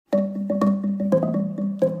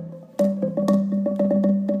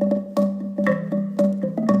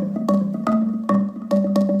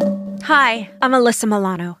Hi, I'm Alyssa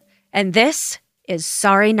Milano, and this is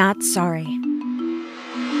Sorry Not Sorry.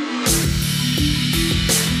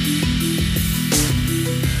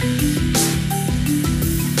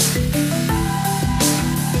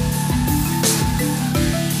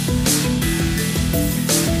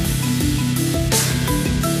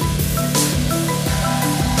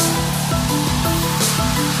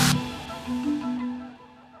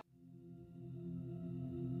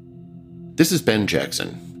 This is Ben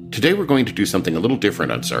Jackson. Today we're going to do something a little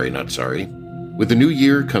different on Sorry Not Sorry. With the new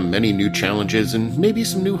year come many new challenges and maybe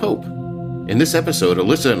some new hope. In this episode,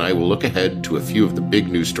 Alyssa and I will look ahead to a few of the big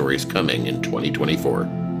news stories coming in 2024.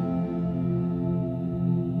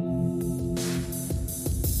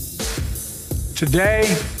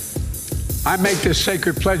 Today, I make this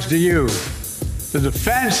sacred pledge to you: the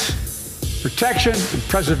defense, protection, and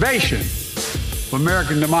preservation of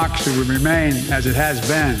American democracy will remain, as it has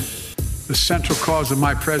been, the central cause of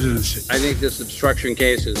my presidency. I think this obstruction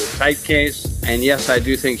case is a tight case, and yes, I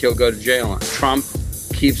do think he'll go to jail. Trump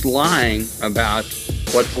keeps lying about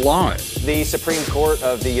what the law is. The Supreme Court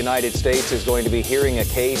of the United States is going to be hearing a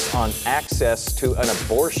case on access to an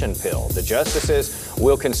abortion pill. The justices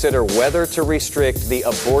will consider whether to restrict the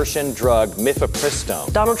abortion drug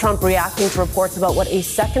mifepristone. Donald Trump reacting to reports about what a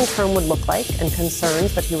second term would look like and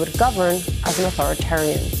concerns that he would govern as an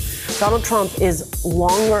authoritarian. Donald Trump is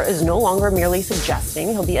no longer merely suggesting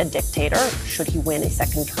he'll be a dictator should he win a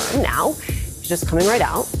second term. Now, he's just coming right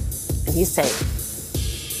out, and he's saying,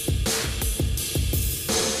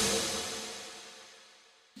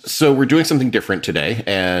 So we're doing something different today,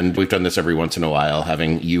 and we've done this every once in a while,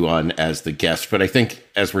 having you on as the guest. But I think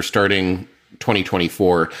as we're starting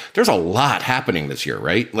 2024, there's a lot happening this year,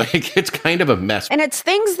 right? Like, it's kind of a mess. And it's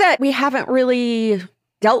things that we haven't really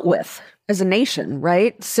dealt with as a nation,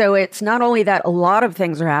 right? So it's not only that a lot of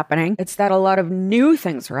things are happening, it's that a lot of new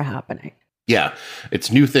things are happening. Yeah,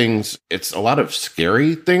 it's new things. It's a lot of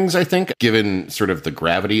scary things, I think, given sort of the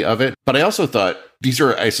gravity of it. But I also thought these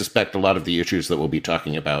are, I suspect, a lot of the issues that we'll be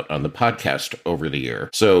talking about on the podcast over the year.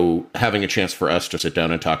 So having a chance for us to sit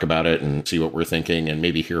down and talk about it and see what we're thinking and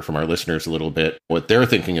maybe hear from our listeners a little bit what they're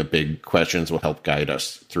thinking of big questions will help guide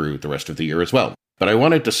us through the rest of the year as well. But I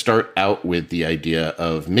wanted to start out with the idea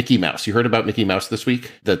of Mickey Mouse. You heard about Mickey Mouse this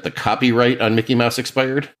week? That the copyright on Mickey Mouse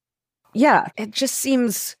expired? Yeah, it just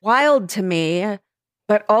seems wild to me.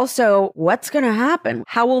 But also, what's going to happen?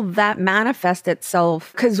 How will that manifest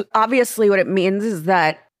itself? Because obviously what it means is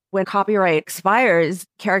that when copyright expires,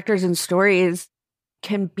 characters and stories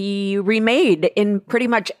can be remade in pretty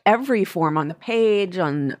much every form, on the page,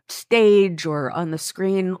 on stage, or on the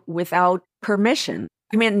screen without permission.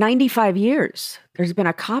 I mean, 95 years, there's been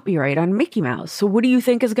a copyright on Mickey Mouse. So what do you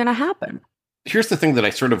think is going to happen? Here's the thing that I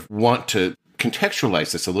sort of want to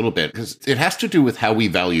contextualize this a little bit, because it has to do with how we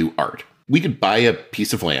value art. We could buy a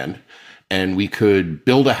piece of land and we could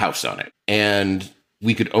build a house on it, and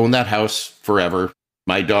we could own that house forever.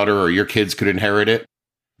 My daughter or your kids could inherit it.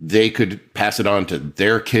 They could pass it on to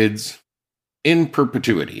their kids in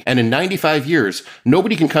perpetuity. And in 95 years,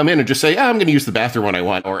 nobody can come in and just say, I'm going to use the bathroom when I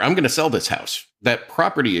want, or I'm going to sell this house. That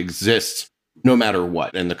property exists no matter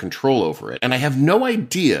what, and the control over it. And I have no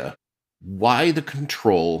idea why the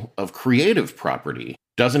control of creative property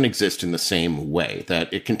doesn't exist in the same way,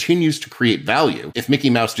 that it continues to create value. If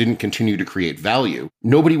Mickey Mouse didn't continue to create value,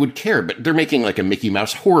 nobody would care. But they're making like a Mickey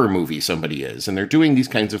Mouse horror movie, somebody is, and they're doing these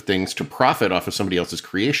kinds of things to profit off of somebody else's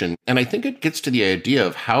creation. And I think it gets to the idea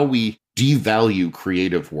of how we devalue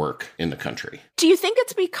creative work in the country. Do you think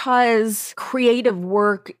it's because creative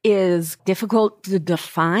work is difficult to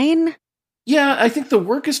define? Yeah, I think the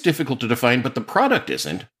work is difficult to define, but the product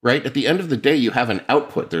isn't, right? At the end of the day, you have an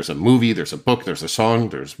output. There's a movie, there's a book, there's a song,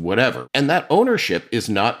 there's whatever. And that ownership is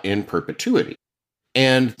not in perpetuity.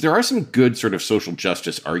 And there are some good sort of social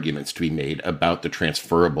justice arguments to be made about the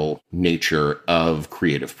transferable nature of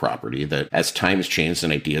creative property, that as times change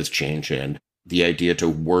and ideas change, and the idea to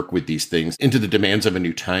work with these things into the demands of a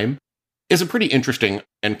new time is a pretty interesting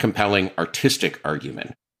and compelling artistic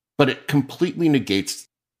argument. But it completely negates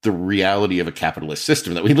the reality of a capitalist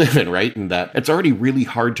system that we live in, right? And that it's already really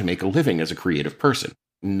hard to make a living as a creative person.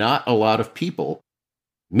 Not a lot of people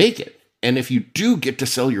make it. And if you do get to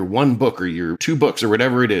sell your one book or your two books or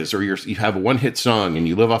whatever it is, or you have a one-hit song and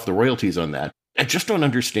you live off the royalties on that, I just don't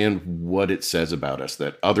understand what it says about us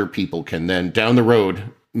that other people can then, down the road,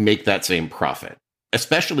 make that same profit,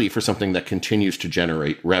 especially for something that continues to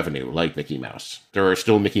generate revenue like Mickey Mouse. There are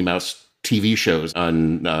still Mickey Mouse TV shows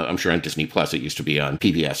on, I'm sure on Disney Plus, it used to be on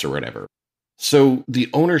PBS or whatever. So the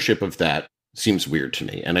ownership of that seems weird to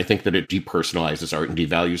me. And I think that it depersonalizes art and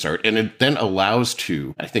devalues art. And it then allows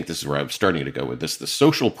to, I think this is where I'm starting to go with this, the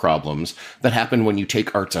social problems that happen when you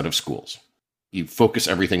take arts out of schools. You focus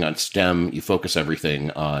everything on STEM, you focus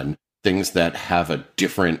everything on things that have a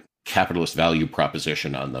different capitalist value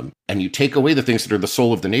proposition on them. And you take away the things that are the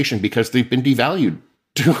soul of the nation because they've been devalued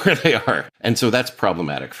to where they are. And so that's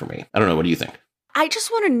problematic for me. I don't know. What do you think? I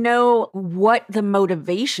just want to know what the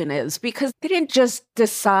motivation is, because they didn't just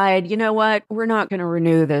decide, you know what, we're not going to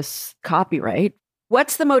renew this copyright.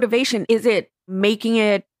 What's the motivation? Is it making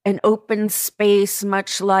it an open space,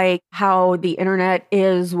 much like how the internet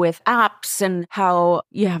is with apps and how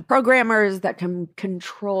you have programmers that can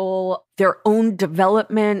control their own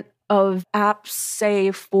development of apps,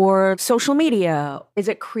 say, for social media? Is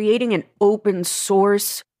it creating an open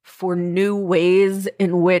source for new ways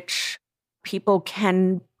in which people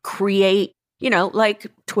can create, like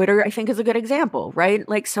Twitter, I think is a good example, right?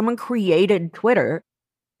 Like someone created Twitter,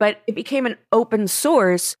 but it became an open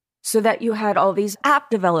source so that you had all these app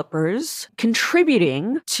developers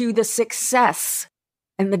contributing to the success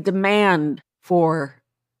and the demand for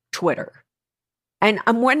Twitter. And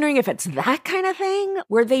I'm wondering if it's that kind of thing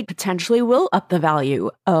where they potentially will up the value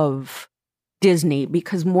of Disney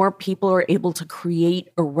because more people are able to create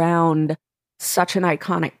around such an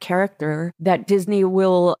iconic character that Disney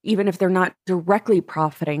will, even if they're not directly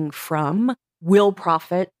profiting from, will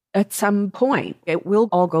profit at some point. It will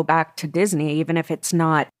all go back to Disney, even if it's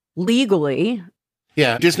not legally.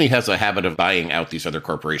 Yeah, Disney has a habit of buying out these other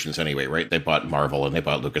corporations anyway, right? They bought Marvel and they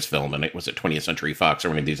bought Lucasfilm and it was at 20th Century Fox or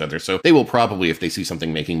one of these others. So they will probably, if they see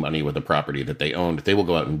something making money with a property that they owned, they will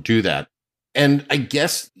go out and do that. And I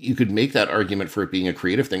guess you could make that argument for it being a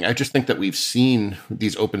creative thing. I just think that we've seen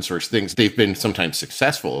these open source things. They've been sometimes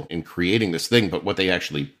successful in creating this thing, but what they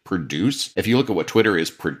actually produce, if you look at what Twitter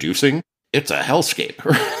is producing, it's a hellscape,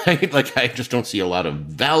 right? Like, I just don't see a lot of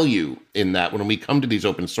value in that. When we come to these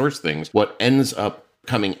open source things, what ends up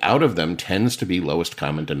coming out of them tends to be lowest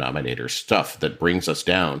common denominator stuff that brings us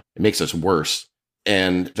down. It makes us worse.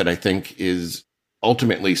 And that I think is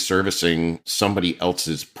ultimately servicing somebody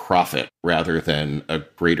else's profit rather than a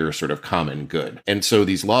greater sort of common good. And so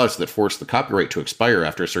these laws that force the copyright to expire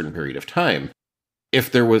after a certain period of time,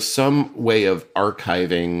 if there was some way of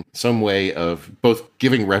archiving, some way of both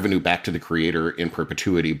giving revenue back to the creator in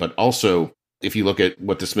perpetuity, but also if you look at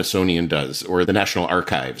what the Smithsonian does or the National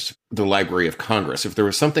Archives, the Library of Congress, if there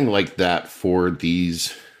was something like that for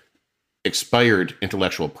these expired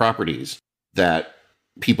intellectual properties that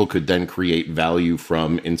people could then create value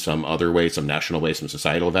from in some other way, some national way, some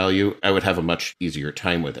societal value, I would have a much easier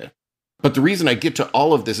time with it. But the reason I get to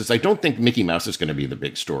all of this is I don't think Mickey Mouse is going to be the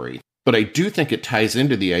big story, but I do think it ties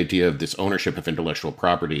into the idea of this ownership of intellectual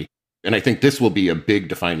property. And I think this will be a big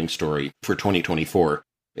defining story for 2024,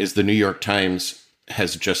 is the New York Times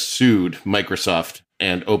has just sued Microsoft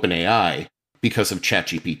and OpenAI because of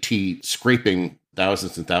ChatGPT scraping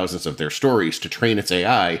thousands and thousands of their stories to train its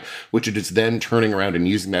AI, which it is then turning around and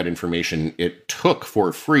using that information it took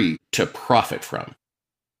for free to profit from.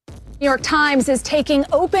 New York Times is taking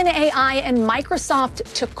OpenAI and Microsoft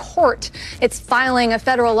to court. It's filing a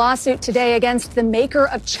federal lawsuit today against the maker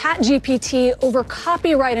of ChatGPT over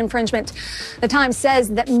copyright infringement. The Times says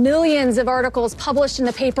that millions of articles published in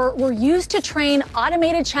the paper were used to train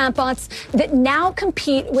automated chatbots that now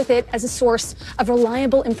compete with it as a source of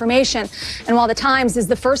reliable information. And while the Times is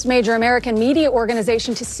the first major American media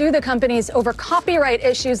organization to sue the companies over copyright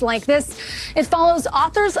issues like this, it follows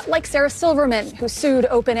authors like Sarah Silverman, who sued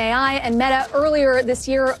OpenAI and Meta earlier this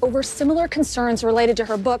year over similar concerns related to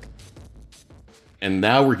her book. And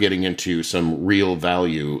now we're getting into some real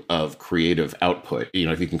value of creative output.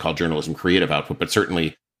 If you can call journalism creative output, but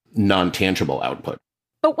certainly non-tangible output.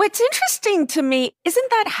 But what's interesting to me, isn't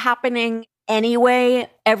that happening anyway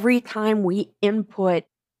every time we input,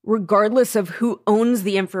 regardless of who owns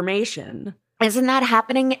the information? Isn't that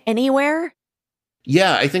happening anywhere?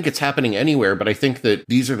 Yeah, I think it's happening anywhere, but I think that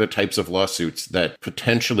these are the types of lawsuits that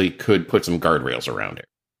potentially could put some guardrails around it.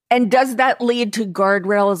 And does that lead to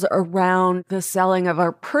guardrails around the selling of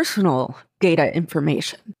our personal data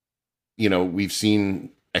information? We've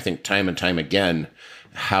seen, I think, time and time again,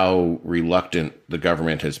 how reluctant the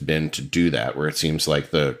government has been to do that, where it seems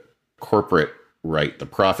like the corporate right, the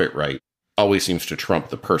profit right, always seems to trump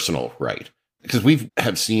the personal right. Because we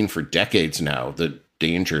have seen for decades now the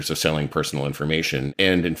dangers of selling personal information.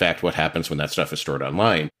 And in fact, what happens when that stuff is stored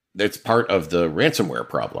online, that's part of the ransomware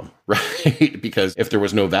problem, right? Because if there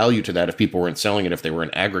was no value to that, if people weren't selling it, if they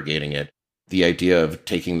weren't aggregating it, the idea of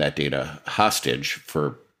taking that data hostage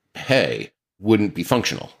for pay wouldn't be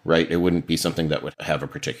functional, right? It wouldn't be something that would have a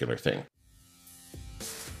particular thing.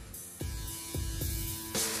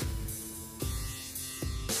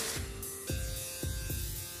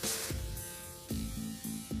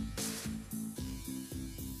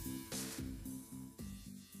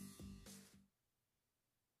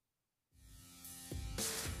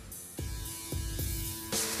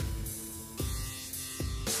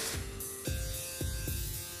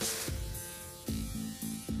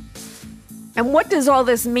 And what does all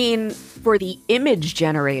this mean for the image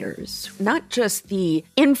generators? Not just the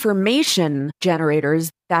information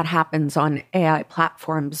generators that happens on AI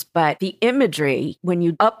platforms, but the imagery. When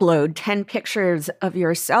you upload 10 pictures of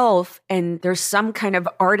yourself and there's some kind of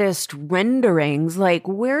artist renderings, like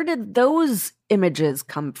where did those images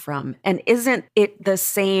come from? And isn't it the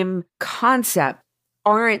same concept?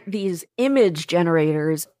 Aren't these image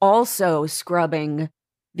generators also scrubbing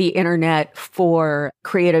the internet for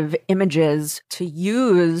creative images to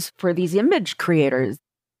use for these image creators?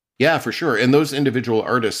 Yeah, for sure. And those individual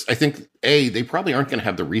artists, I think, they probably aren't going to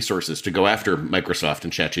have the resources to go after Microsoft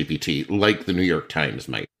and ChatGPT like the New York Times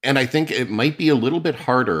might. And I think it might be a little bit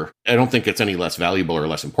harder. I don't think it's any less valuable or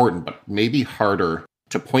less important, but maybe harder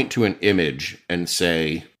to point to an image and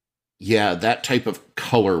say, yeah, that type of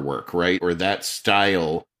color work, right? Or that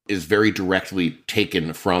style is very directly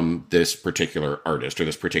taken from this particular artist or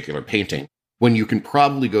this particular painting. When you can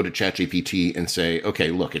probably go to ChatGPT and say, okay,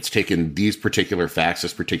 look, it's taken these particular facts,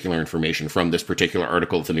 this particular information from this particular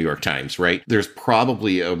article of the New York Times, right? There's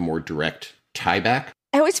probably a more direct tie back.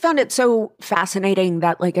 I always found it so fascinating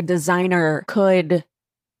that like a designer could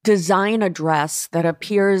design a dress that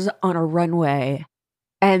appears on a runway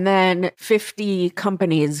and then 50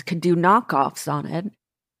 companies could do knockoffs on it.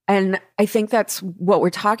 And I think that's what we're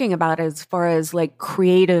talking about as far as like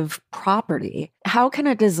creative property. How can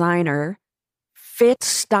a designer fit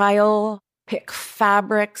style, pick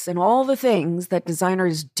fabrics and all the things that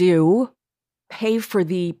designers do, pay for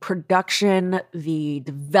the production, the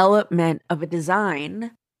development of a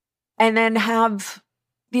design, and then have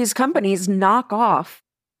these companies knock off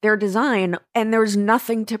their design and there's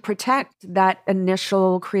nothing to protect that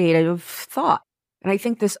initial creative thought? And I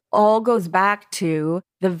think this all goes back to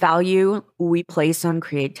the value we place on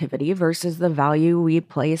creativity versus the value we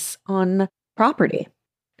place on property.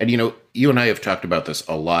 And, you and I have talked about this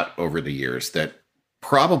a lot over the years, that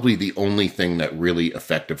probably the only thing that really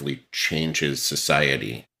effectively changes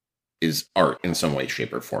society is art in some way,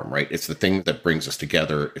 shape, or form, right? It's the thing that brings us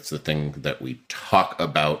together. It's the thing that we talk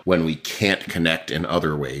about when we can't connect in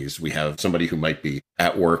other ways. We have somebody who might be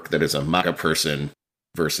at work that is a MAGA person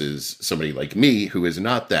versus somebody like me who is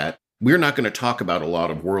not that. We're not going to talk about a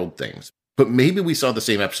lot of world things, but maybe we saw the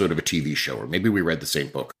same episode of a TV show, or maybe we read the same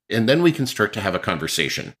book, and then we can start to have a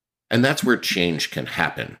conversation. And that's where change can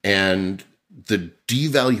happen. And the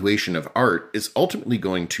devaluation of art is ultimately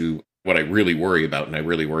going to, what I really worry about, and I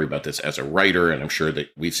really worry about this as a writer, and I'm sure that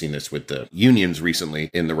we've seen this with the unions recently,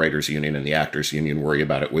 in the writers' union and the actors' union worry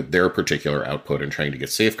about it with their particular output and trying to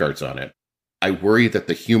get safeguards on it. I worry that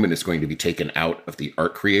the human is going to be taken out of the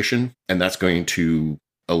art creation, and that's going to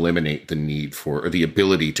eliminate the need for, or the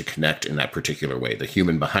ability to connect in that particular way. The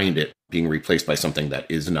human behind it being replaced by something that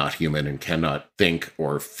is not human and cannot think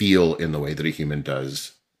or feel in the way that a human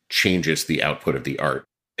does changes the output of the art.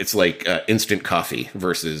 It's like instant coffee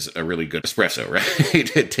versus a really good espresso,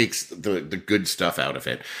 right? It takes the good stuff out of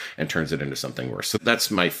it and turns it into something worse. So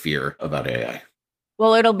that's my fear about AI.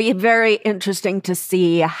 Well, it'll be very interesting to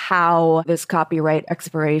see how this copyright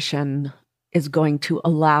expiration is going to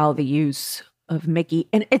allow the use of Mickey.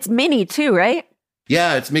 And it's Minnie too, right?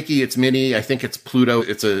 Yeah, it's Mickey, it's Minnie. I think it's Pluto.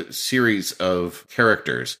 It's a series of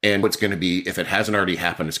characters. And what's going to be, if it hasn't already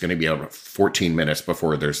happened, it's going to be out 14 minutes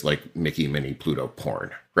before there's like Mickey, Minnie, Pluto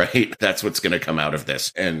porn, right? That's what's going to come out of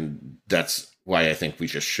this. And that's why I think we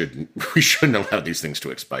shouldn't allow these things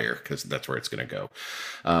to expire, because that's where it's going to go.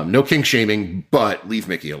 No kink shaming, but leave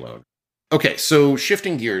Mickey alone. Okay, so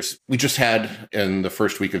shifting gears, we just had in the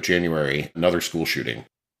first week of January another school shooting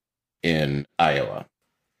in Iowa.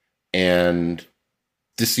 And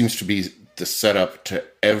this seems to be the setup to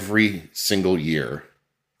every single year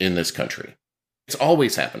in this country. It's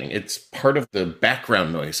always happening. It's part of the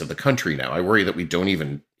background noise of the country now. I worry that we don't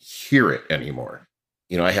even hear it anymore.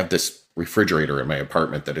 I have this refrigerator in my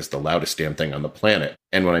apartment that is the loudest damn thing on the planet.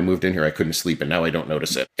 And when I moved in here, I couldn't sleep, and now I don't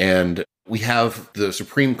notice it. And we have the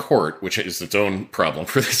Supreme Court, which is its own problem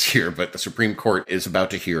for this year, but the Supreme Court is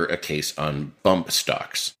about to hear a case on bump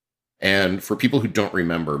stocks. And for people who don't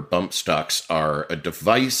remember, bump stocks are a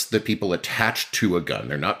device that people attach to a gun.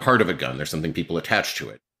 They're not part of a gun. They're something people attach to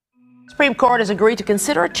it. Supreme Court has agreed to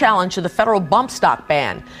consider a challenge to the federal bump stock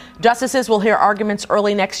ban. Justices will hear arguments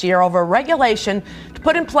early next year over regulation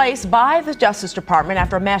put in place by the Justice Department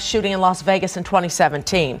after a mass shooting in Las Vegas in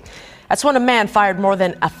 2017. That's when a man fired more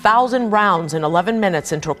than 1,000 rounds in 11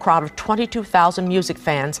 minutes into a crowd of 22,000 music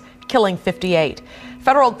fans, killing 58.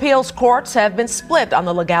 Federal appeals courts have been split on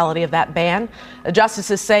the legality of that ban. The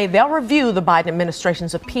justices say they'll review the Biden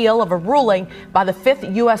administration's appeal of a ruling by the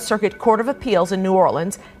 5th U.S. Circuit Court of Appeals in New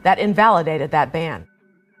Orleans that invalidated that ban.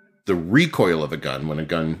 the recoil of a gun, when a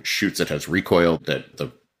gun shoots, it has recoil,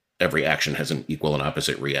 that every action has an equal and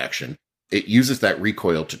opposite reaction. It uses that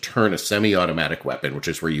recoil to turn a semi-automatic weapon, which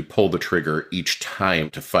is where you pull the trigger each time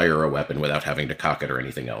to fire a weapon without having to cock it or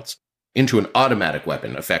anything else, into an automatic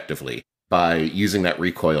weapon, effectively, by using that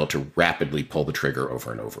recoil to rapidly pull the trigger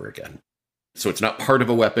over and over again. So it's not part of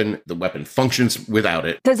a weapon. The weapon functions without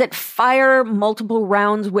it. Does it fire multiple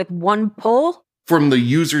rounds with one pull? From the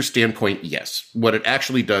user standpoint, yes. What it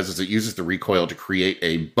actually does is it uses the recoil to create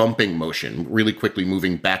a bumping motion, really quickly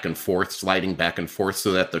moving back and forth, sliding back and forth,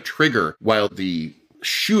 so that the trigger, while the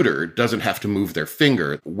shooter doesn't have to move their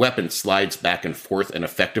finger, the weapon slides back and forth and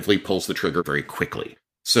effectively pulls the trigger very quickly.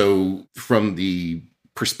 So from the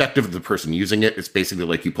perspective of the person using it, it's basically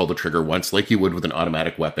like you pull the trigger once, like you would with an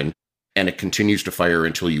automatic weapon, and it continues to fire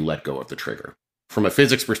until you let go of the trigger. From a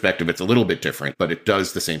physics perspective, it's a little bit different, but it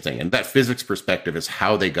does the same thing. And that physics perspective is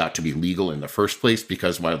how they got to be legal in the first place,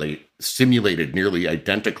 because while they simulated nearly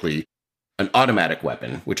identically an automatic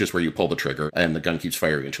weapon, which is where you pull the trigger and the gun keeps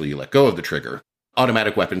firing until you let go of the trigger,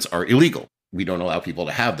 automatic weapons are illegal. We don't allow people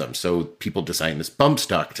to have them. So people design this bump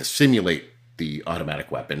stock to simulate the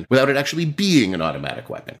automatic weapon without it actually being an automatic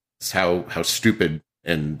weapon. It's how stupid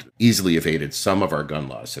and easily evaded some of our gun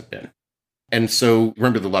laws have been. And so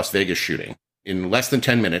remember the Las Vegas shooting. In less than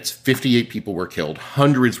 10 minutes, 58 people were killed.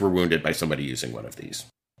 Hundreds were wounded by somebody using one of these.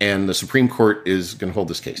 And the Supreme Court is going to hold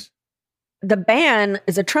this case. The ban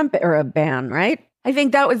is a Trump-era ban, right? I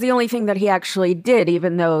think that was the only thing that he actually did,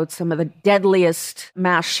 even though some of the deadliest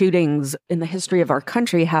mass shootings in the history of our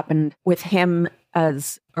country happened with him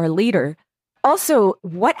as our leader. Also,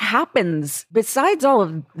 what happens besides all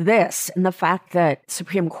of this and the fact that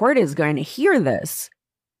Supreme Court is going to hear this?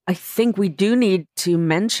 I think we do need to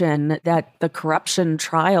mention that the corruption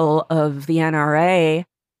trial of the NRA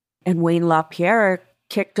and Wayne LaPierre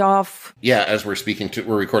kicked off. Yeah, as we're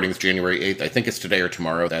recording this January 8th. I think it's today or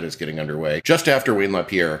tomorrow that is getting underway. Just after Wayne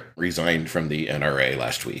LaPierre resigned from the NRA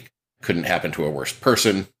last week. Couldn't happen to a worse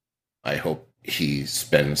person. I hope he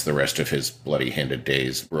spends the rest of his bloody-handed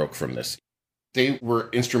days broke from this. They were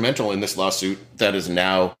instrumental in this lawsuit that is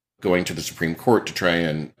now going to the Supreme Court to try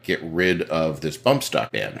and get rid of this bump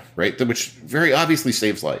stock ban, right? Which very obviously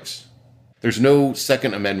saves lives. There's no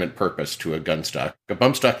Second Amendment purpose to a gun stock. A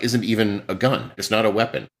bump stock isn't even a gun. It's not a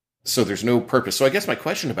weapon. So there's no purpose. So I guess my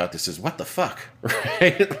question about this is, what the fuck,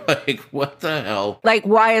 right? Like, what the hell? Like,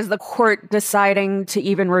 why is the court deciding to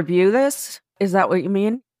even review this? Is that what you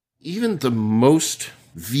mean? Even the most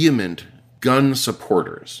vehement gun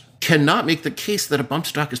supporters cannot make the case that a bump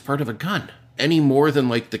stock is part of a gun, any more than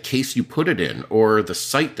like the case you put it in or the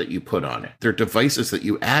sight that you put on it. They're devices that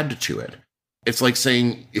you add to it. It's like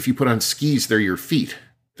saying if you put on skis, they're your feet.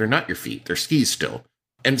 They're not your feet. They're skis still.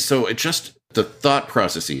 And so it just, the thought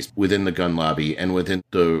processes within the gun lobby and within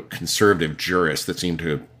the conservative jurists that seem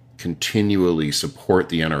to continually support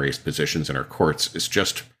the NRA's positions in our courts is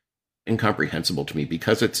just incomprehensible to me,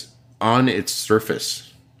 because it's on its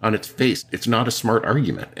surface, on its face, it's not a smart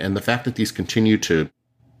argument. And the fact that these continue to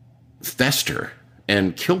fester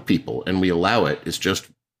and kill people and we allow it is just,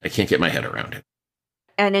 I can't get my head around it.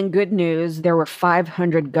 And in good news, there were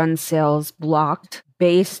 500 gun sales blocked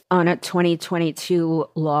based on a 2022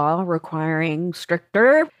 law requiring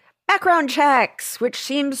stricter background checks, which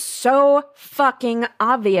seems so fucking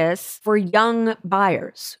obvious for young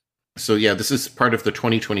buyers. So yeah, this is part of the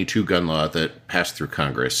 2022 gun law that passed through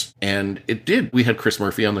Congress. And it did. We had Chris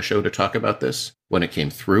Murphy on the show to talk about this when it came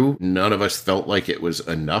through. None of us felt like it was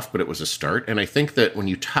enough, but it was a start. And I think that when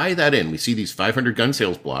you tie that in, we see these 500 gun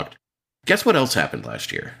sales blocked. Guess what else happened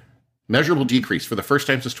last year? Measurable decrease for the first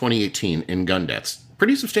time since 2018 in gun deaths.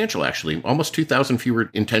 Pretty substantial, actually. Almost 2,000 fewer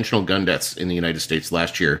intentional gun deaths in the United States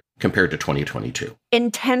last year compared to 2022.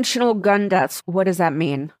 Intentional gun deaths, what does that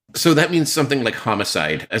mean? So that means something like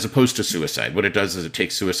homicide as opposed to suicide. What it does is it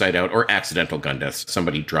takes suicide out, or accidental gun deaths.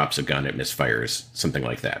 Somebody drops a gun, it misfires, something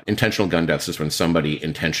like that. Intentional gun deaths is when somebody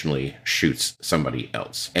intentionally shoots somebody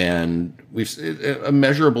else. And we've a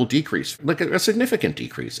measurable decrease, like a significant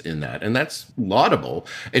decrease in that. And that's laudable.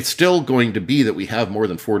 It's still going to be that we have more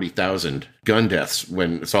than 40,000 gun deaths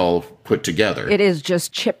when it's all put together. It is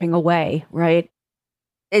just chipping away, right?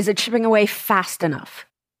 Is it chipping away fast enough?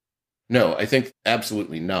 No, I think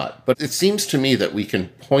absolutely not. But it seems to me that we can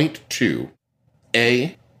point to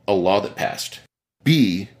A, a law that passed,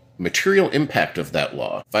 B, material impact of that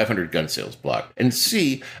law, 500 gun sales blocked, and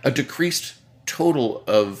C, a decreased total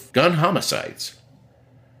of gun homicides.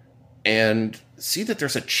 And see that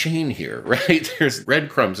there's a chain here, right? There's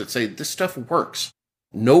breadcrumbs that say this stuff works.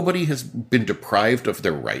 Nobody has been deprived of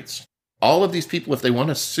their rights. All of these people, if they want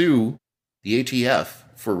to sue the ATF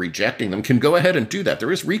for rejecting them can go ahead and do that.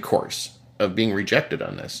 There is recourse of being rejected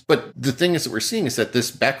on this. But the thing is that we're seeing is that this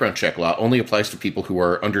background check law only applies to people who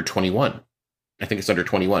are under 21. I think it's under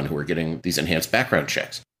 21 who are getting these enhanced background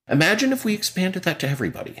checks. Imagine if we expanded that to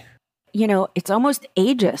everybody. You know, it's almost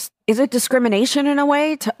ageist. Is it discrimination in a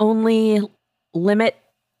way to only limit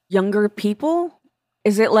younger people?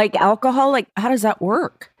 Is it like alcohol? Like, how does that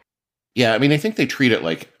work? Yeah, I mean, I think they treat it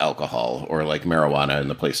like alcohol or like marijuana in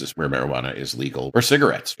the places where marijuana is legal, or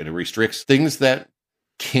cigarettes. It restricts things that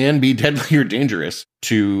can be deadly or dangerous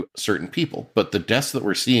to certain people. But the deaths that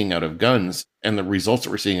we're seeing out of guns and the results that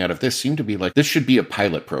we're seeing out of this seem to be like, this should be a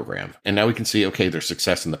pilot program. And now we can see, okay, there's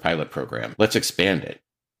success in the pilot program. Let's expand it.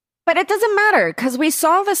 But it doesn't matter because we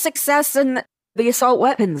saw the success in the assault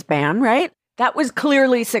weapons ban, right? That was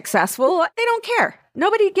clearly successful. They don't care.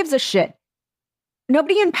 Nobody gives a shit.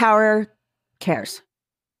 Nobody in power cares.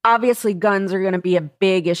 Obviously, guns are going to be a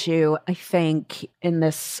big issue, I think, in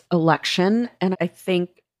this election. And I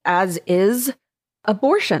think as is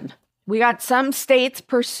abortion. We got some states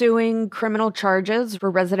pursuing criminal charges for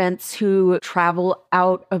residents who travel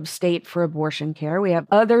out of state for abortion care. We have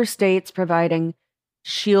other states providing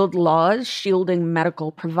shield laws, shielding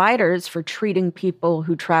medical providers for treating people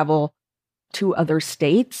who travel to other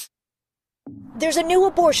states. There's a new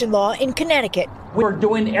abortion law in Connecticut. We're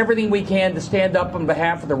doing everything we can to stand up on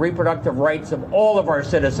behalf of the reproductive rights of all of our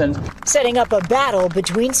citizens. Setting up a battle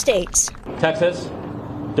between states. Texas,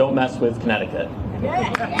 don't mess with Connecticut.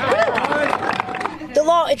 The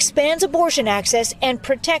law expands abortion access and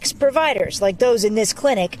protects providers, like those in this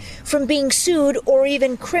clinic, from being sued or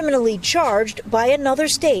even criminally charged by another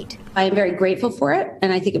state. I am very grateful for it,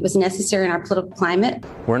 and I think it was necessary in our political climate.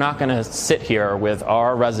 We're not going to sit here with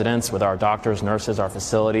our residents, with our doctors, nurses, our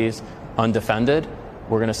facilities, undefended.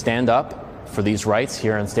 We're going to stand up for these rights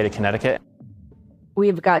here in the state of Connecticut.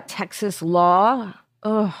 We've got Texas law,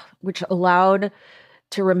 which allowed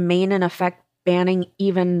to remain in effect, banning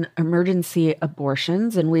even emergency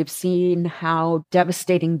abortions. And we've seen how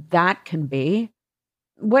devastating that can be.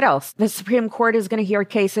 What else? The Supreme Court is going to hear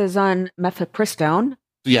cases on mifepristone.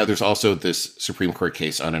 Yeah, there's also this Supreme Court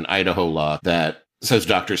case on an Idaho law that says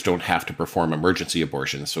doctors don't have to perform emergency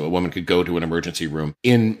abortions. So a woman could go to an emergency room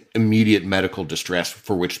in immediate medical distress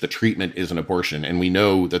for which the treatment is an abortion. And we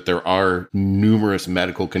know that there are numerous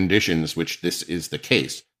medical conditions which this is the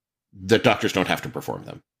case, that doctors don't have to perform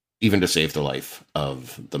them, even to save the life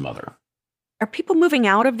of the mother. Are people moving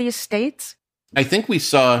out of these states? I think we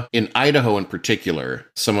saw in Idaho in particular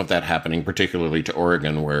some of that happening, particularly to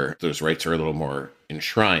Oregon, where those rights are a little more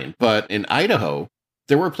enshrined. But in Idaho,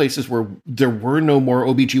 there were places where there were no more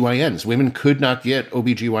OBGYNs. Women could not get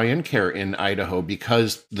OBGYN care in Idaho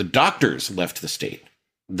because the doctors left the state.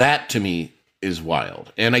 That, to me, is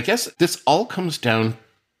wild. And I guess this all comes down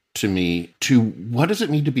to me to what does it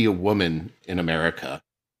mean to be a woman in America?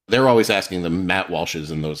 They're always asking them, Matt Walsh's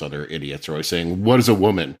and those other idiots are always saying, what is a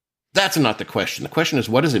woman? That's not the question. The question is,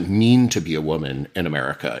 what does it mean to be a woman in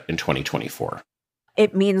America in 2024?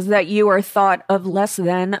 It means that you are thought of less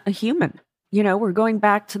than a human. You know, we're going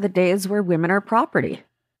back to the days where women are property.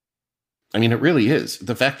 I mean, it really is.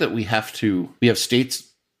 The fact that we have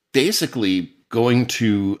states basically going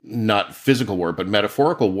to not physical war, but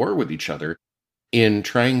metaphorical war with each other in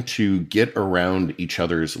trying to get around each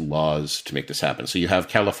other's laws to make this happen. So you have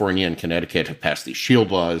California and Connecticut have passed these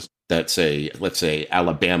shield laws that say, let's say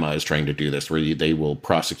Alabama is trying to do this, where they will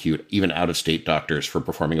prosecute even out-of-state doctors for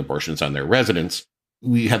performing abortions on their residents.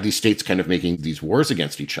 We have these states kind of making these wars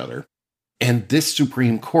against each other. And this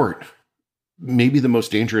Supreme Court, maybe the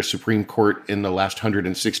most dangerous Supreme Court in the last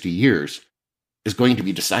 160 years, is going to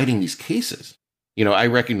be deciding these cases. You know, I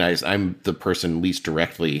recognize I'm the person least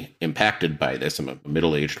directly impacted by this. I'm a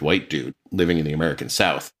middle-aged white dude living in the American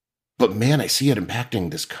South. But man, I see it impacting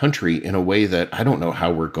this country in a way that I don't know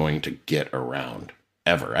how we're going to get around,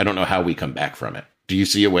 ever. I don't know how we come back from it. Do you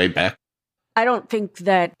see a way back? I don't think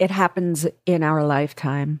that it happens in our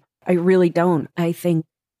lifetime. I really don't. I think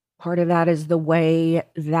part of that is the way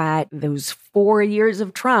that those 4 years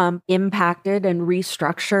of Trump impacted and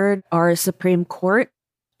restructured our Supreme Court.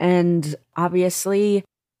 And obviously,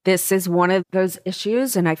 this is one of those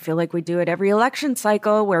issues, and I feel like we do it every election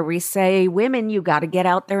cycle where we say, women, you got to get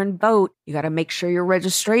out there and vote. You got to make sure your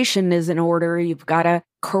registration is in order. You've got to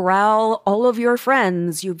corral all of your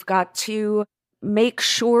friends. You've got to make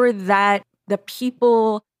sure that the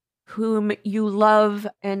people whom you love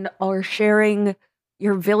and are sharing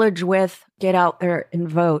your village with get out there and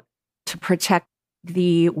vote to protect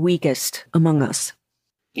the weakest among us.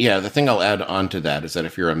 Yeah, the thing I'll add on to that is that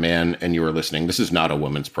if you're a man and you are listening, this is not a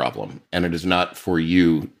woman's problem. And it is not for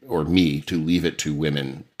you or me to leave it to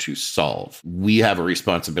women to solve. We have a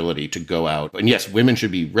responsibility to go out. And yes, women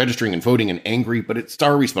should be registering and voting and angry, but it's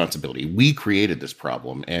our responsibility. We created this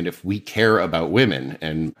problem. And if we care about women,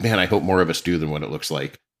 and man, I hope more of us do than what it looks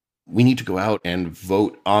like, we need to go out and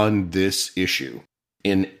vote on this issue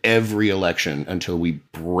in every election until we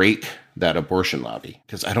break that abortion lobby,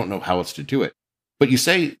 because I don't know how else to do it. But you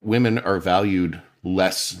say women are valued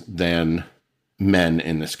less than men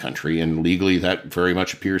in this country, and legally that very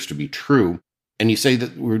much appears to be true. And you say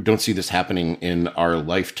that we don't see this happening in our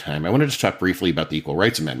lifetime. I wanted to talk briefly about the Equal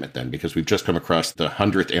Rights Amendment then, because we've just come across the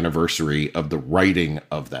 100th anniversary of the writing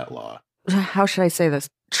of that law. How should I say this?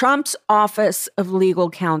 Trump's Office of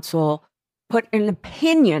Legal Counsel put an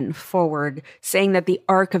opinion forward saying that the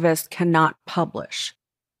archivist cannot publish.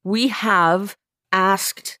 We have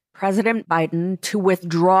asked President Biden to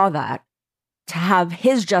withdraw that, to have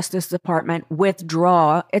his Justice Department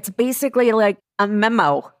withdraw. It's basically like a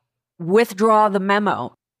memo. Withdraw the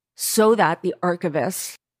memo so that the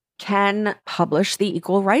archivist can publish the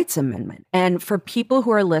Equal Rights Amendment. And for people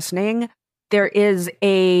who are listening, there is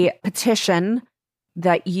a petition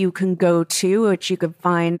that you can go to, which you can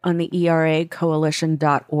find on the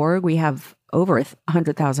eracoalition.org. We have over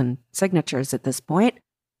 100,000 signatures at this point.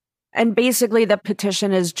 And basically, the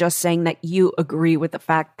petition is just saying that you agree with the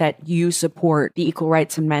fact that you support the Equal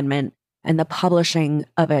Rights Amendment and the publishing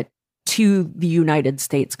of it to the United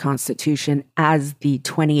States Constitution as the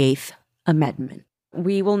 28th Amendment.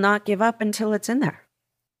 We will not give up until it's in there.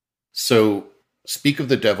 So speak of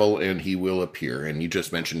the devil and he will appear. And you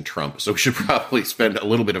just mentioned Trump. So we should probably spend a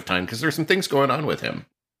little bit of time because there's some things going on with him.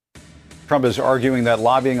 Trump is arguing that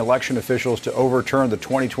lobbying election officials to overturn the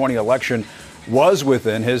 2020 election was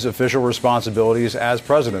within his official responsibilities as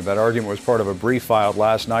president. That argument was part of a brief filed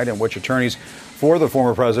last night in which attorneys for the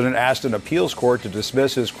former president asked an appeals court to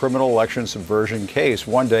dismiss his criminal election subversion case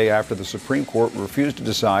one day after the Supreme Court refused to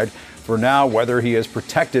decide for now whether he is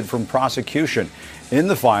protected from prosecution. In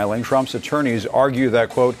the filing, Trump's attorneys argue that,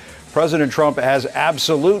 quote, President Trump has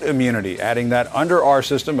absolute immunity, adding that under our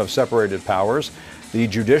system of separated powers, the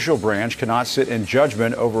judicial branch cannot sit in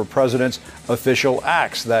judgment over a president's official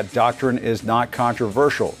acts. That doctrine is not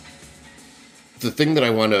controversial. The thing that I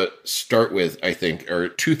want to start with, I think, are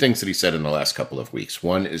two things that he said in the last couple of weeks.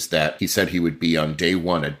 One is that he said he would be on day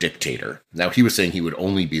one a dictator. Now, he was saying he would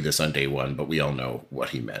only be this on day one, but we all know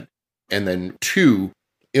what he meant. And then two,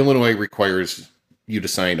 Illinois requires you to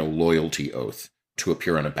sign a loyalty oath to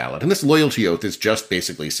appear on a ballot. And this loyalty oath is just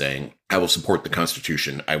basically saying, I will support the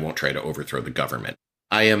Constitution. I won't try to overthrow the government.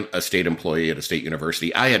 I am a state employee at a state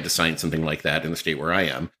university. I had to sign something like that in the state where I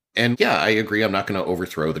am. And yeah, I agree. I'm not going to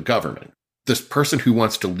overthrow the government. This person who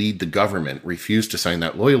wants to lead the government refused to sign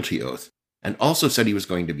that loyalty oath and also said he was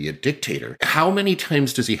going to be a dictator. How many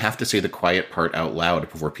times does he have to say the quiet part out loud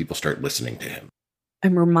before people start listening to him?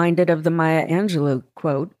 I'm reminded of the Maya Angelou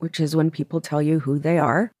quote, which is when people tell you who they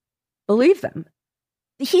are, believe them.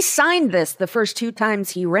 He signed this the first two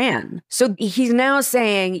times he ran. So he's now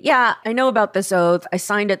saying, yeah, I know about this oath. I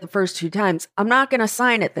signed it the first two times. I'm not going to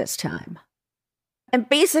sign it this time. And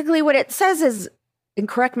basically what it says is, and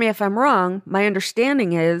correct me if I'm wrong, my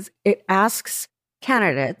understanding is it asks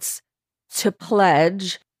candidates to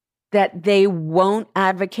pledge that they won't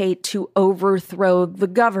advocate to overthrow the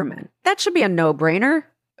government. That should be a no-brainer.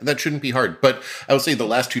 That shouldn't be hard. But I would say the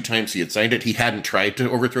last two times he had signed it, he hadn't tried to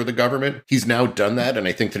overthrow the government. He's now done that, and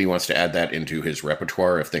I think that he wants to add that into his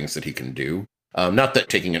repertoire of things that he can do. Not that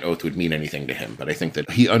taking an oath would mean anything to him, but I think that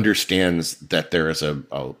he understands that there is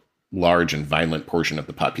a large and violent portion of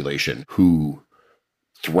the population who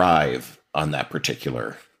thrive on that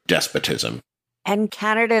particular despotism. And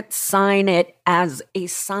candidates sign it as a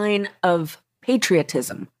sign of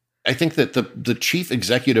patriotism. I think that the chief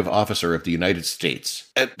executive officer of the United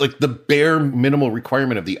States, like the bare minimal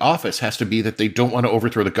requirement of the office has to be that they don't want to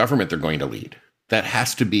overthrow the government they're going to lead. That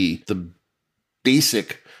has to be the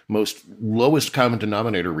basic, most lowest common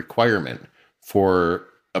denominator requirement for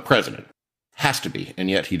a president. Has to be, and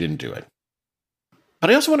yet he didn't do it.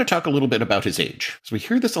 But I also want to talk a little bit about his age. So we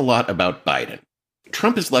hear this a lot about Biden.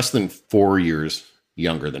 Trump is less than 4 years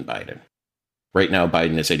younger than Biden. Right now,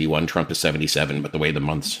 Biden is 81, Trump is 77, but the way the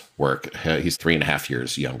months work, he's 3.5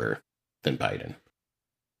 years younger than Biden.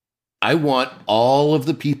 I want all of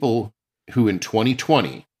the people who in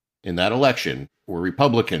 2020, in that election, were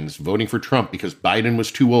Republicans voting for Trump because Biden was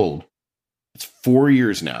too old. It's 4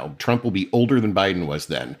 years now. Trump will be older than Biden was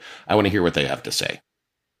then. I want to hear what they have to say.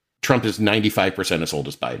 Trump is 95% as old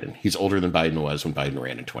as Biden. He's older than Biden was when Biden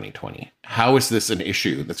ran in 2020. How is this an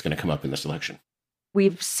issue that's going to come up in this election?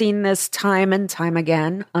 We've seen this time and time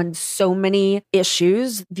again on so many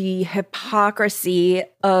issues. The hypocrisy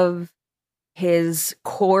of his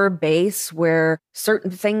core base, where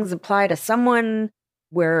certain things apply to someone,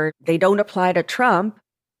 where they don't apply to Trump.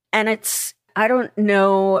 And I don't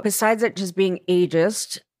know, besides it just being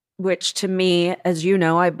ageist, which to me, as you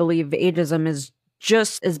know, I believe ageism is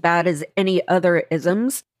just as bad as any other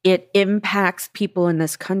isms. It impacts people in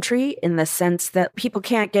this country in the sense that people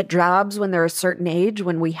can't get jobs when they're a certain age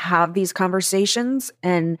when we have these conversations.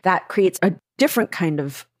 And that creates a different kind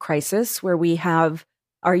of crisis where we have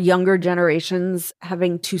our younger generations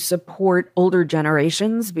having to support older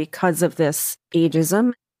generations because of this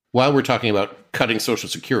ageism. While we're talking about cutting Social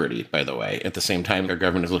Security, by the way, at the same time our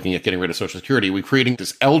government is looking at getting rid of Social Security, we're creating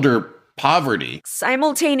this elder poverty.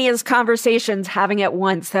 Simultaneous conversations having at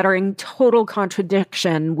once that are in total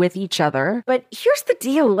contradiction with each other. But here's the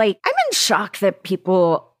deal. I'm in shock that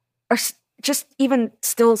people are just even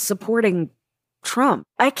still supporting Trump.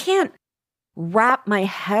 I can't wrap my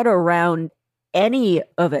head around any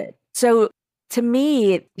of it. So to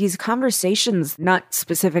me, these conversations, not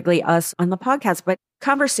specifically us on the podcast, but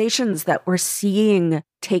conversations that we're seeing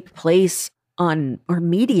take place on our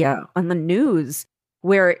media, on the news,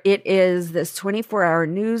 where it is this 24-hour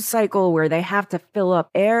news cycle where they have to fill up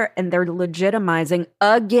air and they're legitimizing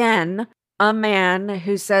again a man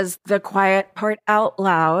who says the quiet part out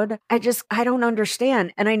loud. I don't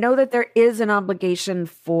understand. And I know that there is an obligation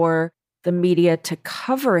for the media to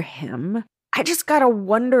cover him. I just got to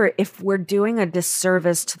wonder if we're doing a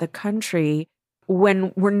disservice to the country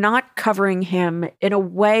when we're not covering him in a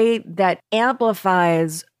way that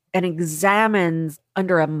amplifies and examines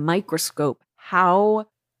under a microscope how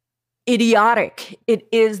idiotic it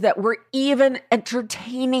is that we're even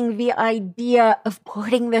entertaining the idea of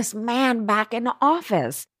putting this man back in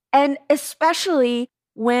office. And especially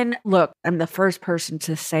when, look, I'm the first person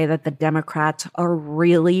to say that the Democrats are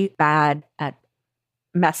really bad at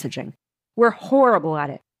messaging. We're horrible at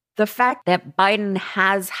it. The fact that Biden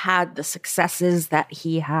has had the successes that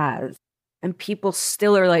he has, and people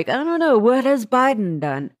still are like, I don't know, what has Biden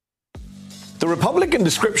done? The Republican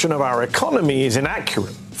description of our economy is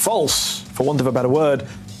inaccurate, false, for want of a better word,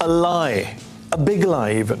 a lie, a big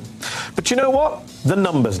lie even. But you know what? The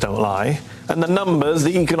numbers don't lie. And the numbers,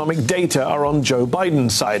 the economic data, are on Joe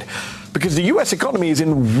Biden's side. Because the U.S. economy is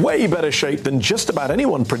in way better shape than just about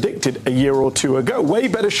anyone predicted a year or two ago. Way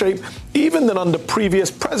better shape even than under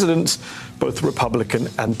previous presidents, both Republican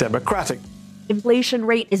and Democratic. Inflation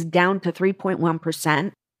rate is down to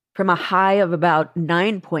 3.1% from a high of about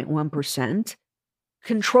 9.1%.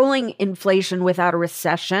 Controlling inflation without a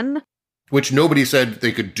recession. Which nobody said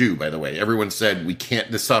they could do, by the way. Everyone said we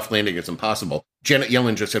can't, the soft landing is impossible. Janet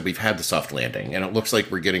Yellen just said we've had the soft landing, and it looks like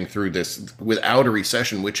we're getting through this without a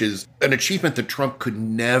recession, which is an achievement that Trump could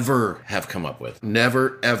never have come up with.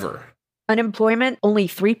 Never, ever. Unemployment, only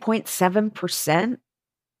 3.7%.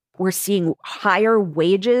 We're seeing higher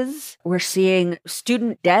wages. We're seeing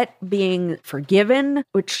student debt being forgiven,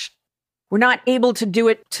 which we're not able to do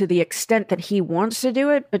it to the extent that he wants to do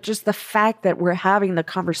it, but just the fact that we're having the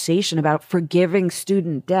conversation about forgiving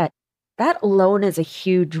student debt, that alone is a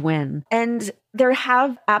huge win. And there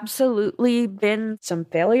have absolutely been some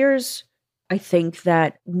failures. I think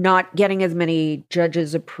that not getting as many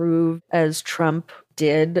judges approved as Trump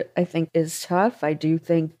did, I think is tough. I do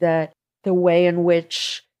think that the way in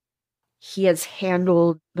which he has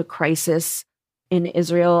handled the crisis in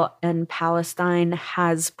Israel and Palestine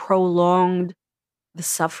has prolonged the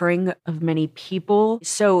suffering of many people.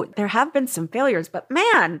 So there have been some failures, but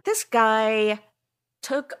man, this guy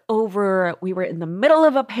took over. We were in the middle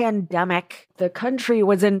of a pandemic. The country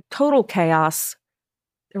was in total chaos.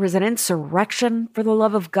 There was an insurrection, for the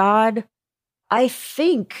love of God. I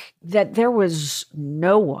think that there was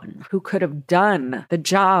no one who could have done the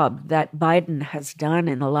job that Biden has done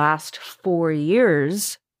in the last 4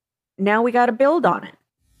 years. Now we got to build on it.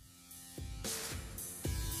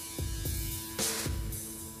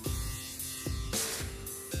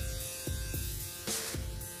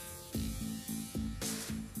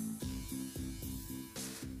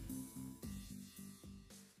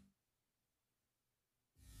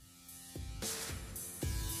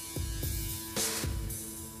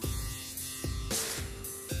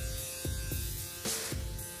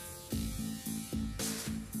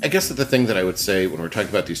 I guess that the thing that I would say when we're talking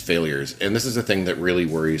about these failures, and this is the thing that really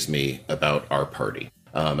worries me about our party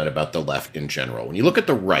and about the left in general. When you look at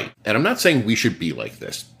the right, and I'm not saying we should be like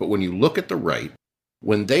this, but when you look at the right,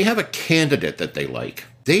 when they have a candidate that they like,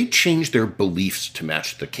 they change their beliefs to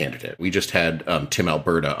match the candidate. We just had Tim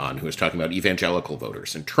Alberta on, who was talking about evangelical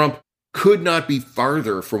voters, and Trump could not be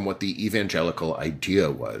farther from what the evangelical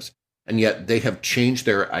idea was. And yet they have changed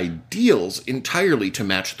their ideals entirely to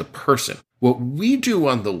match the person. What we do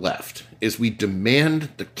on the left is we demand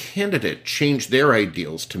the candidate change their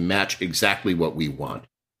ideals to match exactly what we want.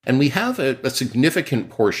 And we have a significant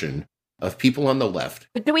portion of people on the left.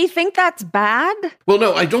 But do we think that's bad? Well,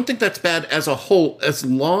 no, I don't think that's bad as a whole, as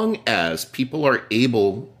long as people are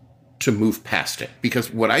able to move past it.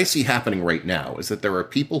 Because what I see happening right now is that there are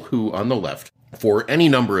people who, on the left, for any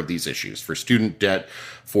number of these issues, for student debt,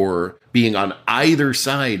 for being on either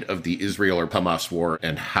side of the Israel or Hamas war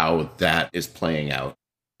and how that is playing out,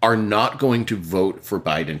 are not going to vote for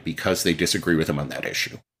Biden because they disagree with him on that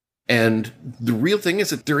issue. And the real thing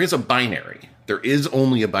is that there is a binary. There is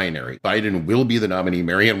only a binary. Biden will be the nominee.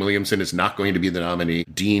 Marianne Williamson is not going to be the nominee.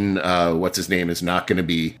 Dean, is not going to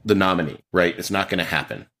be the nominee, right? It's not going to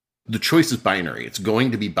happen. The choice is binary. It's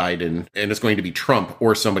going to be Biden and it's going to be Trump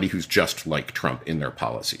or somebody who's just like Trump in their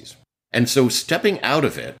policies. And so stepping out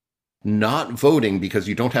of it, not voting because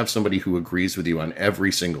you don't have somebody who agrees with you on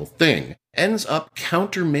every single thing, ends up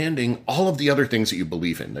countermanding all of the other things that you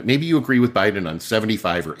believe in. That maybe you agree with Biden on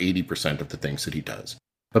 75 or 80% of the things that he does.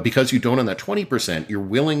 But because you don't on that 20%, you're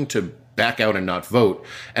willing to back out and not vote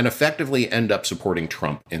and effectively end up supporting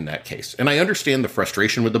Trump in that case. And I understand the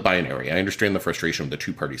frustration with the binary. I understand the frustration with the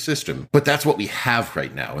two-party system. But that's what we have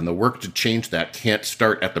right now. And the work to change that can't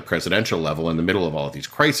start at the presidential level in the middle of all of these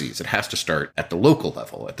crises. It has to start at the local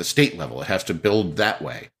level, at the state level. It has to build that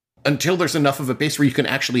way until there's enough of a base where you can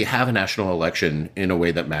actually have a national election in a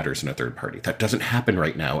way that matters in a third party. That doesn't happen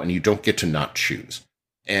right now, and you don't get to not choose.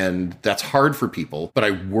 And that's hard for people, but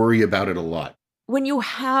I worry about it a lot. When you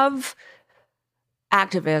have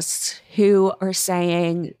activists who are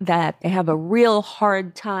saying that they have a real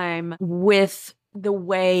hard time with the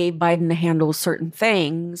way Biden handles certain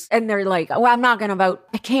things, and they're like, well, I'm not going to vote.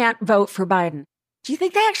 I can't vote for Biden. Do you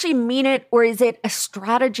think they actually mean it, or is it a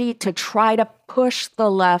strategy to try to push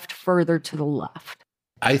the left further to the left?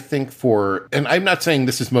 I think and I'm not saying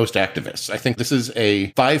this is most activists. I think this is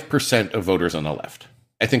a 5% of voters on the left.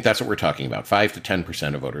 I think that's what we're talking about, 5 to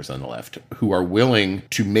 10% of voters on the left who are willing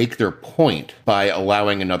to make their point by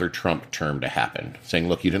allowing another Trump term to happen, saying,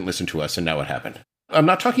 look, you didn't listen to us and now what happened? I'm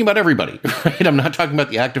not talking about everybody, right? I'm not talking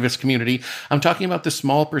about the activist community. I'm talking about the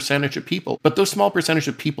small percentage of people. But those small percentage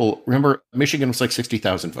of people, remember, Michigan was like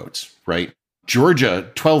 60,000 votes, right?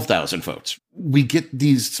 Georgia, 12,000 votes. We get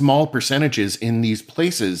these small percentages in these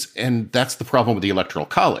places, and that's the problem with the Electoral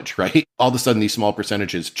College, right? All of a sudden, these small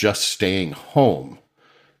percentages just staying home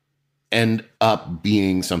end up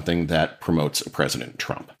being something that promotes President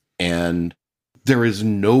Trump. And there is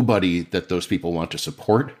nobody that those people want to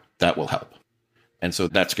support that will help. And so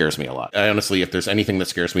that scares me a lot. I honestly, if there's anything that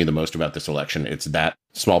scares me the most about this election, it's that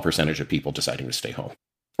small percentage of people deciding to stay home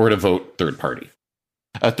or to vote third party.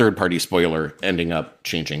 A third party spoiler ending up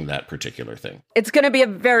changing that particular thing. It's going to be a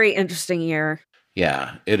very interesting year.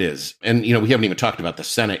 Yeah, it is. And, we haven't even talked about the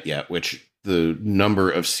Senate yet, which the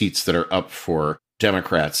number of seats that are up for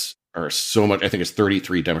Democrats are so much. I think it's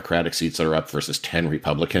 33 Democratic seats that are up versus 10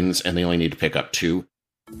 Republicans, and they only need to pick up 2.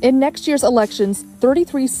 In next year's elections,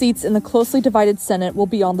 33 seats in the closely divided Senate will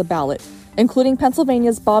be on the ballot, including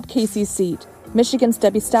Pennsylvania's Bob Casey's seat, Michigan's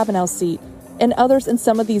Debbie Stabenow's seat, and others in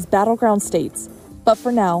some of these battleground states. But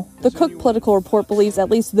for now, the Cook Political Report believes at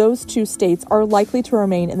least those 2 states are likely to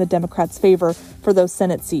remain in the Democrats' favor for those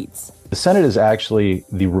Senate seats. The Senate is actually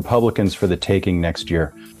the Republicans for the taking next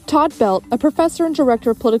year. Todd Belt, a professor and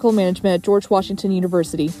director of political management at George Washington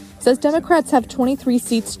University, says Democrats have 23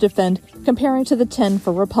 seats to defend, comparing to the 10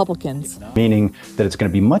 for Republicans. Meaning that it's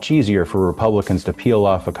going to be much easier for Republicans to peel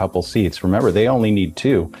off a couple seats. Remember, they only need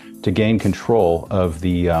 2 to gain control of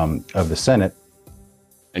the Senate.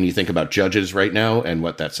 And you think about judges right now and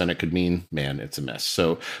what that Senate could mean, man, it's a mess.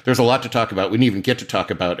 So there's a lot to talk about. We didn't even get to talk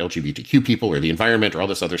about LGBTQ people or the environment or all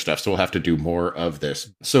this other stuff. So we'll have to do more of this.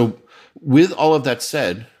 So with all of that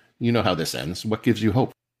said, you know how this ends. What gives you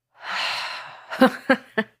hope?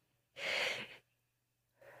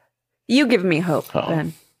 You give me hope,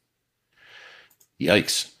 Ben.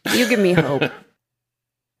 Yikes. You give me hope.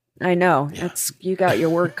 I know. Yeah. You got your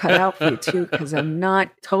work cut out for you, too, because I'm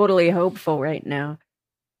not totally hopeful right now.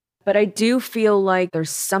 But I do feel like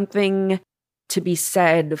there's something to be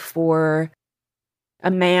said for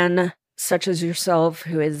a man such as yourself,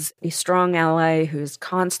 who is a strong ally, who's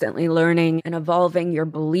constantly learning and evolving your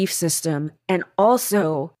belief system, and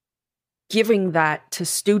also giving that to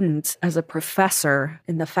students as a professor,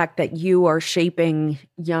 in the fact that you are shaping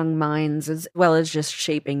young minds as well as just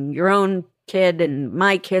shaping your own kid and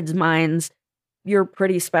my kids' minds. You're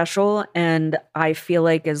pretty special, and I feel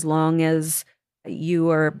like as long as You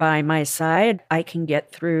are by my side. I can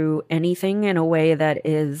get through anything in a way that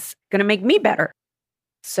is going to make me better.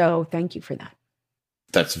 So thank you for that.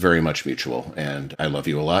 That's very much mutual, and I love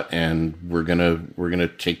you a lot. And we're gonna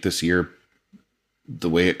take this year the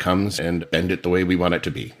way it comes and bend it the way we want it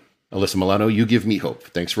to be. Alyssa Milano, you give me hope.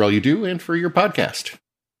 Thanks for all you do and for your podcast.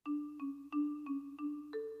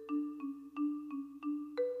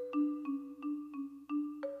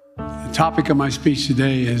 The topic of my speech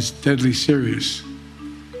today is deadly serious,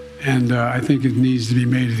 and I think it needs to be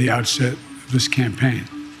made at the outset of this campaign.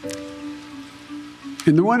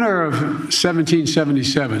 In the winter of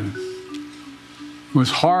 1777, it was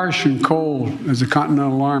harsh and cold as the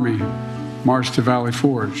Continental Army marched to Valley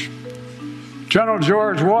Forge. General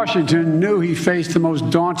George Washington knew he faced the most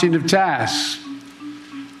daunting of tasks: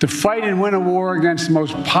 to fight and win a war against the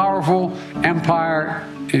most powerful empire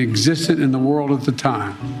existent in the world at the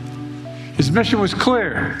time. His mission was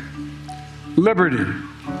clear: liberty,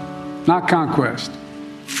 not conquest;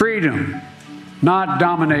 freedom, not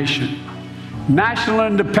domination; national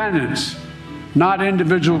independence, not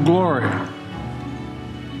individual glory.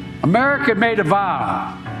 America made a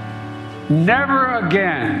vow: never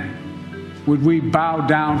again would we bow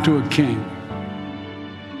down to a king.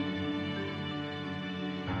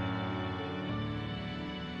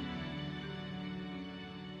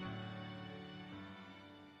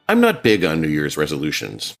 I'm not big on New Year's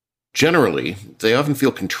resolutions. Generally, they often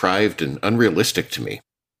feel contrived and unrealistic to me.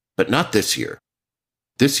 But not this year.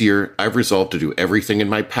 This year, I've resolved to do everything in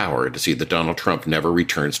my power to see that Donald Trump never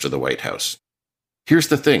returns to the White House. Here's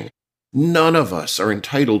the thing. None of us are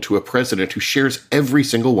entitled to a president who shares every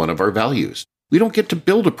single one of our values. We don't get to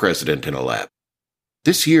build a president in a lab.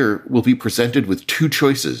 This year, we'll be presented with two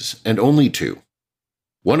choices, and only two.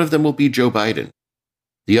 One of them will be Joe Biden.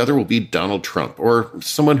 The other will be Donald Trump, or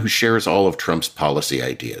someone who shares all of Trump's policy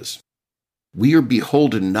ideas. We are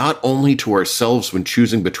beholden not only to ourselves when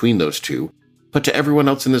choosing between those two, but to everyone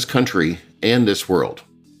else in this country and this world.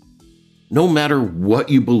 No matter what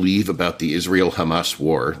you believe about the Israel-Hamas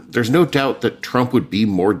war, there's no doubt that Trump would be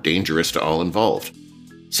more dangerous to all involved.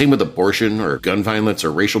 Same with abortion, or gun violence,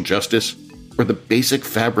 or racial justice, or the basic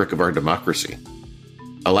fabric of our democracy.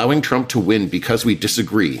 Allowing Trump to win because we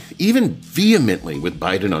disagree, even vehemently, with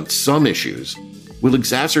Biden on some issues, will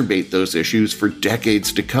exacerbate those issues for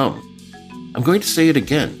decades to come. I'm going to say it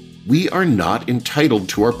again. We are not entitled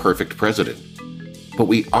to our perfect president. But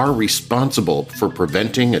we are responsible for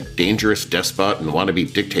preventing a dangerous despot and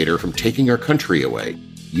wannabe dictator from taking our country away.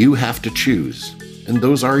 You have to choose, and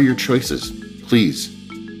those are your choices. Please,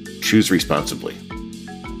 choose responsibly.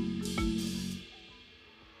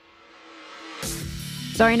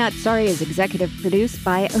 Sorry Not Sorry is executive produced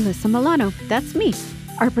by Alyssa Milano. That's me.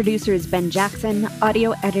 Our producer is Ben Jackson,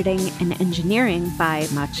 audio editing and engineering by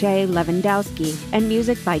Maciej Lewandowski, and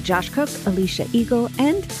music by Josh Cook, Alicia Eagle,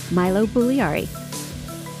 and Milo Bugliari.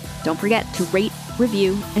 Don't forget to rate,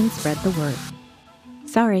 review, and spread the word.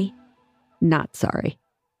 Sorry, not sorry.